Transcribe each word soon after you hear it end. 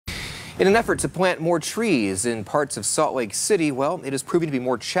In an effort to plant more trees in parts of Salt Lake City, well, it is proving to be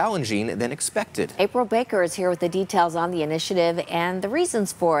more challenging than expected. April Baker is here with the details on the initiative and the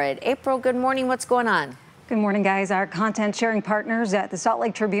reasons for it. April, good morning. What's going on? Good morning, guys. Our content sharing partners at the Salt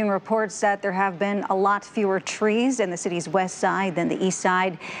Lake Tribune reports that there have been a lot fewer trees in the city's west side than the east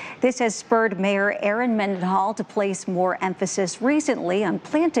side. This has spurred Mayor Erin Mendenhall to place more emphasis recently on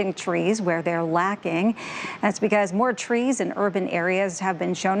planting trees where they're lacking. That's because more trees in urban areas have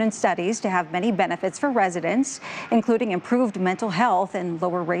been shown in studies to have many benefits for residents, including improved mental health and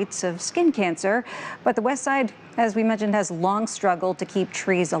lower rates of skin cancer. But the west side, as we mentioned, has long struggled to keep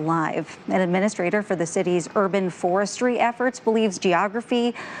trees alive. An administrator for the city's urban forestry efforts believes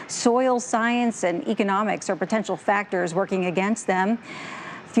geography, soil science, and economics are potential factors working against them.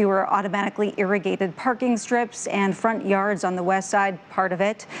 Fewer automatically irrigated parking strips and front yards on the west side, part of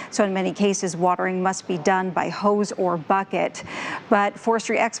it. So in many cases, watering must be done by hose or bucket. But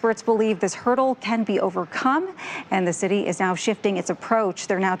forestry experts believe this hurdle can be overcome, and the city is now shifting its approach.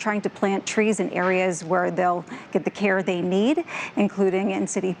 They're now trying to plant trees in areas where they'll get the care they need, including in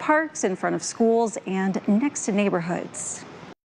city parks, in front of schools, and next to neighborhoods.